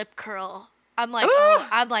like the lip curl. I'm like, Ooh. oh,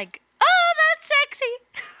 that's sexy.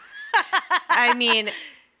 I mean,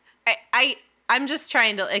 I'm just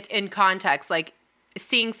trying to, like, in context, like,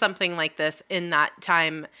 seeing something like this in that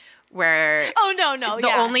time where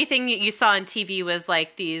the only thing you saw on TV was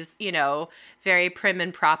like these, you know, very prim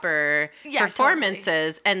and proper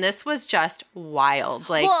performances, totally. And this was just wild.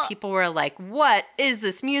 Like, people were like, what is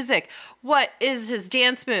this music? What is his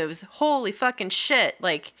dance moves? Holy fucking shit.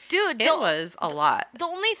 Like, dude, it was a lot. The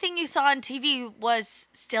only thing you saw on TV was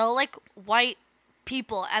still like white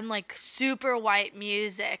people and like super white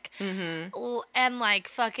music, and like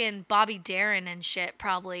fucking Bobby Darin and shit.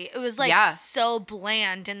 Probably it was like so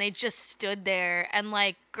bland, and they just stood there, and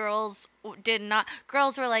like girls were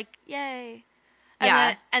like, yay.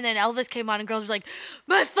 And then Elvis came on, and girls were like,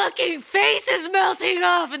 my fucking face is melting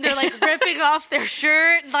off, and they're like ripping off their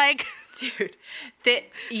shirt, like, dude,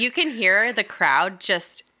 you can hear the crowd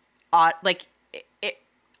just like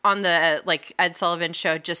on the like Ed Sullivan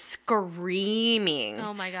show, just screaming.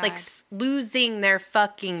 Oh my God. Like losing their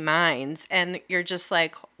fucking minds. And you're just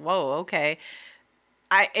like, whoa, okay.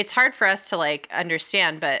 It's hard for us to like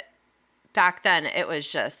understand, but back then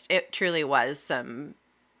it truly was some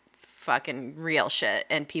fucking real shit,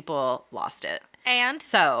 and people lost it. And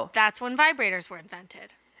so that's when vibrators were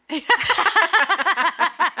invented.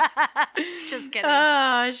 Just kidding.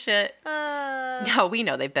 Oh, shit. No, we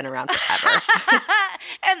know they've been around forever.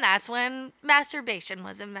 And that's when masturbation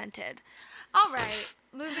was invented. All right,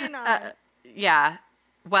 moving on. Yeah.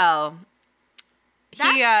 Well,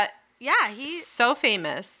 he's so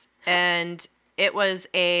famous, and it was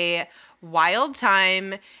a wild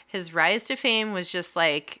time. His rise to fame was just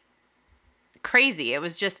like crazy. It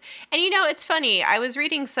was just, and you know, it's funny. I was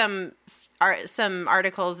reading some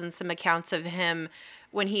articles and some accounts of him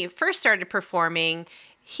when he first started performing.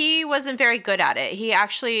 He wasn't very good at it. He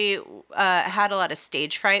actually had a lot of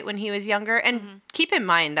stage fright when he was younger. And keep in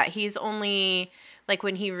mind that he's only, like,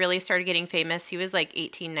 when he really started getting famous, he was like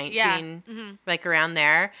 18, 19, like around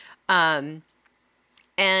there. And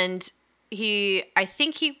I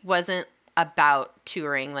think he wasn't about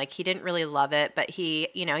touring. Like, he didn't really love it, but he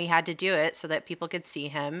had to do it so that people could see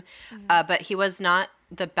him. But he was not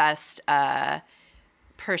the best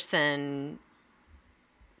person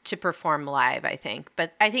to perform live, I think.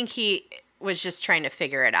 But I think he was just trying to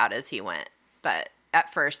figure it out as he went. But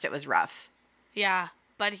at first it was rough. Yeah,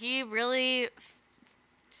 but he really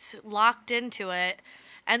locked into it.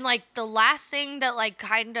 And like the last thing that like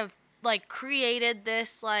kind of like created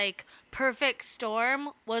this like perfect storm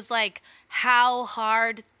was like how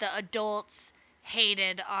hard the adults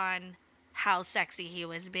hated on how sexy he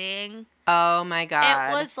was being. Oh my God.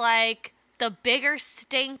 It was like the bigger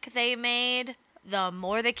stink they made, the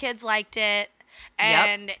more the kids liked it.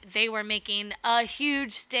 And they were making a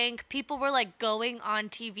huge stink. People were like going on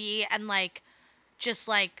TV and like just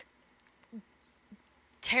like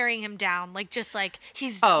tearing him down, like just like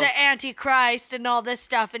he's the Antichrist and all this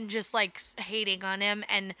stuff, and just like hating on him.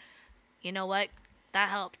 And you know what? That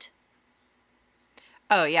helped.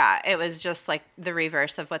 Oh yeah, it was just like the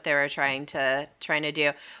reverse of what they were trying to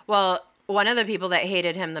do. Well, one of the people that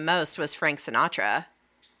hated him the most was Frank Sinatra.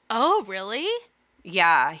 Oh, really?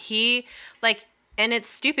 Yeah, he like, and it's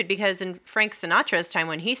stupid because in Frank Sinatra's time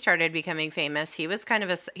when he started becoming famous, he was kind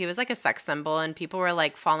of he was like a sex symbol, and people were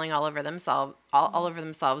like falling all over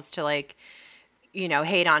themselves to like, you know,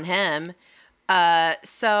 hate on him.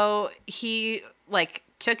 So he like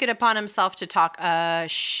took it upon himself to talk a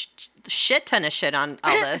shit ton of shit on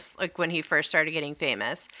Elvis, like when he first started getting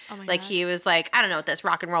famous. Oh my God. He was like, I don't know what this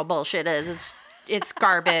rock and roll bullshit is. It's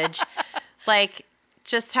garbage. Like,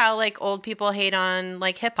 just how like old people hate on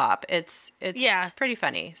like hip hop. It's pretty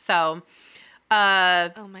funny. So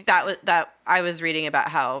that I was reading about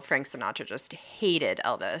how Frank Sinatra just hated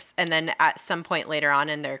Elvis, and then at some point later on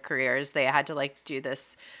in their careers, they had to like do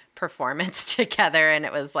this performance together, and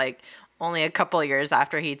it was like only a couple years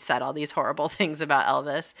after he'd said all these horrible things about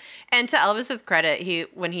Elvis. And to Elvis's credit,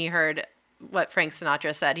 when he heard what Frank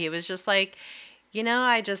Sinatra said, he was just like,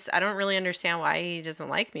 I don't really understand why he doesn't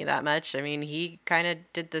like me that much. I mean, he kind of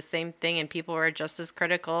did the same thing and people were just as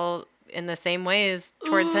critical in the same ways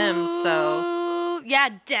towards him. So, yeah,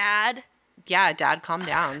 Dad. Yeah, Dad, calm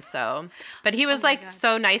down. So, but he was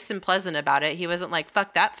so nice and pleasant about it. He wasn't like,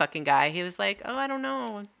 fuck that fucking guy. He was like, oh, I don't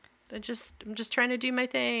know. I'm just trying to do my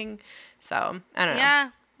thing. So, I don't know. Yeah.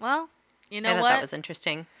 Well, you know what? I thought that was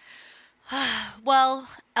interesting. Well,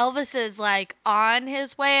 Elvis is like on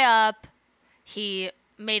his way up. He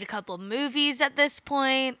made a couple movies at this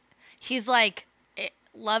point. He's like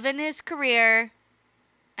loving his career.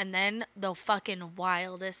 And then the fucking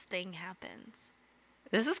wildest thing happens.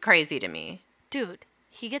 This is crazy to me. Dude,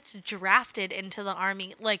 he gets drafted into the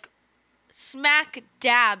Army, like smack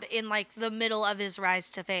dab in like the middle of his rise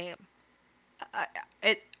to fame.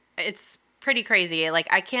 It's pretty crazy. Like,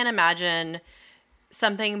 I can't imagine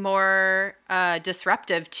something more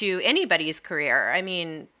disruptive to anybody's career. I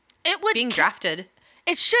mean, it would being drafted.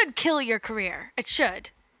 It should kill your career. It should.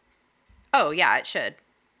 Oh yeah, it should.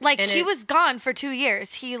 Like, he was gone for 2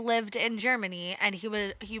 years. He lived in Germany, and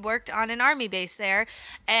he worked on an army base there,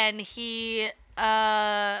 and it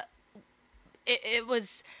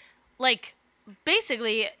was like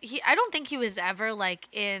basically I don't think he was ever like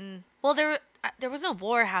in. Well, there was no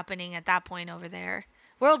war happening at that point over there.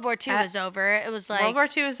 World War II was over. It was like World War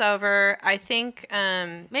II was over. I think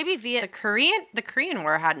maybe the Korean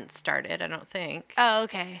War hadn't started. I don't think. Oh,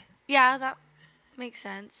 okay. Yeah, that makes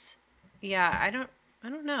sense. Yeah, I don't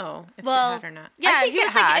know if it had or not. Yeah, he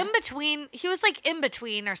was like in between. He was like in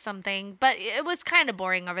between or something, but it was kind of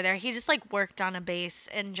boring over there. He just like worked on a base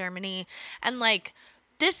in Germany, and like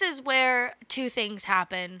this is where two things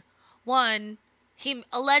happen. One, he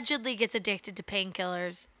allegedly gets addicted to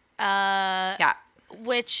painkillers. Yeah.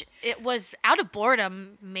 Which it was out of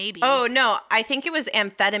boredom, maybe. Oh no, I think it was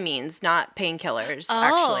amphetamines, not painkillers.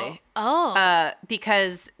 Actually. Oh.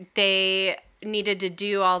 Because they needed to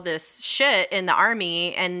do all this shit in the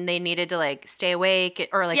army, and they needed to like stay awake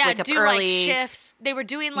or like wake up early. Like shifts. They were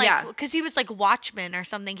doing like because he was like watchman or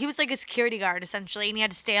something. He was like a security guard essentially, and he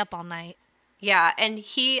had to stay up all night. Yeah, and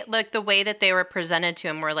he like the way that they were presented to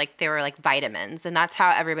him were like they were like vitamins, and that's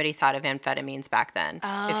how everybody thought of amphetamines back then.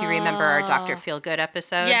 Oh. If you remember our Dr. Feelgood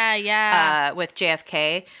episode, yeah, with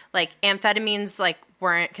JFK, like amphetamines like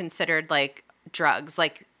weren't considered like drugs.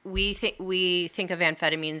 Like we think of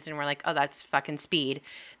amphetamines and we're like, oh, that's fucking speed.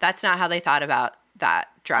 That's not how they thought about that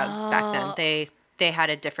drug back then. They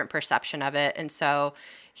had a different perception of it, and so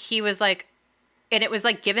he was like. And it was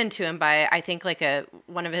like given to him by, I think, like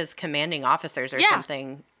one of his commanding officers or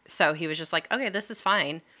something. So he was just like, okay, this is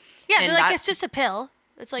fine. Yeah, and they're like, it's just a pill.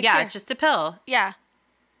 It's like, yeah, it's just a pill. Yeah.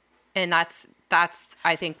 And that's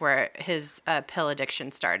I think where his pill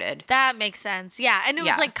addiction started. That makes sense. Yeah, and it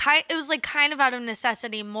was like kind of out of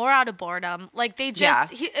necessity, more out of boredom. Like they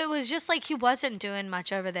just it was just like he wasn't doing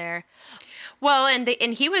much over there. Well, and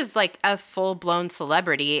he was like a full-blown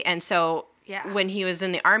celebrity, and so when he was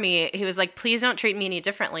in the army, he was like, please don't treat me any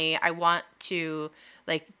differently. I want to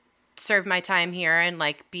like serve my time here and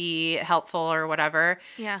like be helpful or whatever.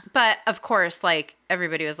 Yeah. But of course, like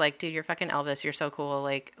everybody was like, dude, you're fucking Elvis. You're so cool.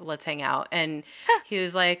 Like, let's hang out. And he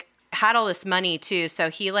was like, had all this money too. So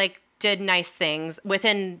he like did nice things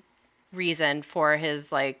within reason for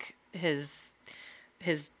his like his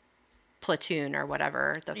platoon or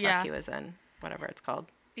whatever the fuck he was in, whatever it's called.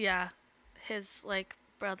 Yeah. His like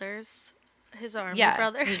brothers. His army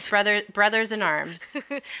brothers. His brothers in arms.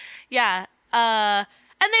 Yeah. And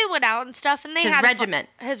they went out and stuff, and they had regiment.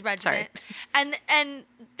 His regiment. Sorry. And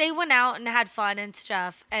they went out and had fun and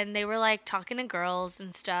stuff, and they were like talking to girls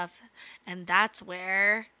and stuff, and that's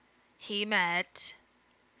where he met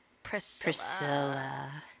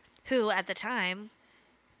Priscilla. Who at the time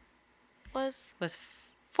was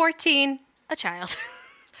 14. A child.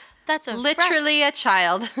 That's literally a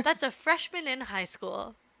child. That's a freshman in high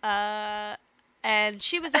school. And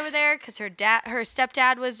she was over there because her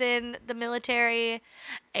stepdad was in the military,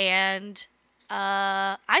 and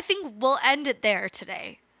I think we'll end it there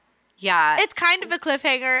today. Yeah, it's kind of a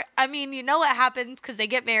cliffhanger. I mean, you know what happens because they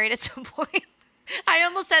get married at some point. I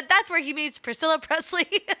almost said that's where he meets Priscilla Presley.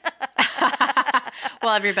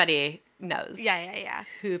 Well, everybody knows. Yeah.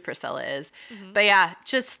 Who Priscilla is. Mm-hmm. But yeah,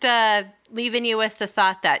 just leaving you with the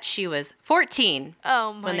thought that she was 14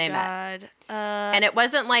 when they met. And it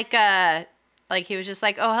wasn't like he was just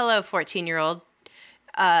like, oh, hello, 14-year-old.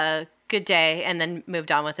 Good day. And then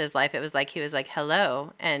moved on with his life. It was like he was like,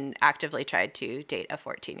 hello, and actively tried to date a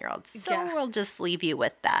 14-year-old. So we'll just leave you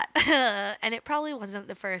with that. And it probably wasn't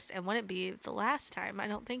the first and wouldn't be the last time, I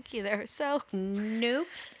don't think either. So nope.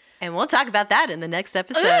 And we'll talk about that in the next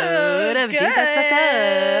episode of Dude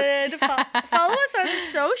That's Fucked Up. Follow us on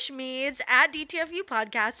social medias at DTFU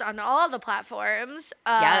Podcast on all the platforms.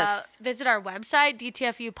 Yes. Visit our website,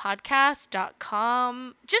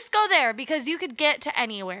 dtfupodcast.com. Just go there because you could get to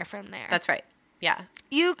anywhere from there. That's right. Yeah.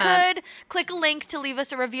 You could click a link to leave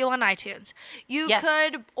us a review on iTunes. You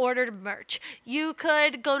could order merch. You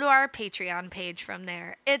could go to our Patreon page from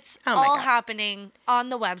there. It's all happening on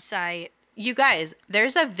the website. You guys,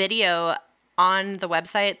 there's a video on the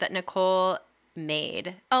website that Nicole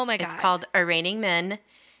made. Oh my God. It's called A Raining Men.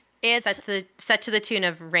 It's set to the tune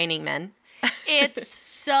of Raining Men. It's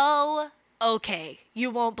so okay. You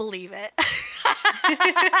won't believe it.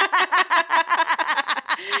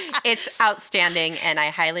 It's outstanding, and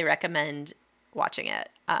I highly recommend watching it.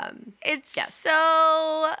 It's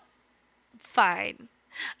so fine.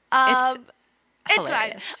 It's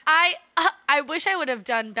fine. I wish I would have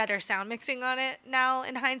done better sound mixing on it now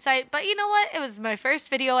in hindsight, but you know what? It was my first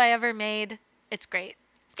video I ever made. It's great.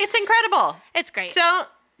 It's incredible. It's great.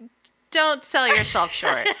 Don't sell yourself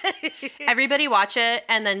short. Everybody watch it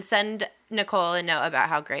and then send Nicole a note about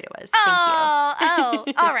how great it was. Thank you. Oh,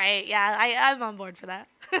 all right. Yeah, I'm on board for that.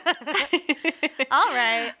 All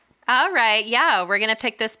right. Yeah, we're going to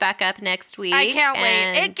pick this back up next week. I can't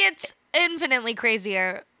wait. It gets infinitely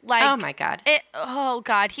crazier. Like, oh my God.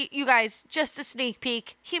 You guys, just a sneak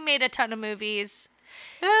peek. He made a ton of movies.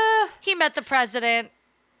 He met the president.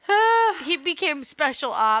 He became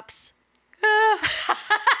special ops.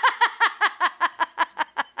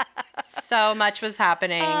 So much was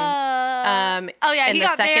happening. He got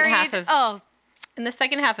married. In the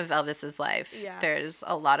second half of Elvis's life, there's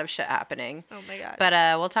a lot of shit happening. Oh my God. But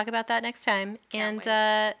we'll talk about that next time.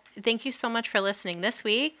 Thank you so much for listening this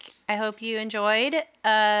week. I hope you enjoyed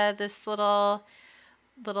this little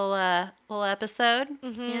episode.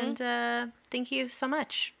 Mm-hmm. And thank you so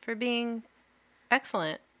much for being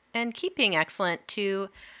excellent and keep being excellent to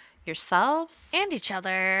yourselves and each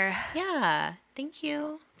other. Yeah. Thank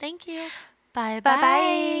you. Thank you. Bye.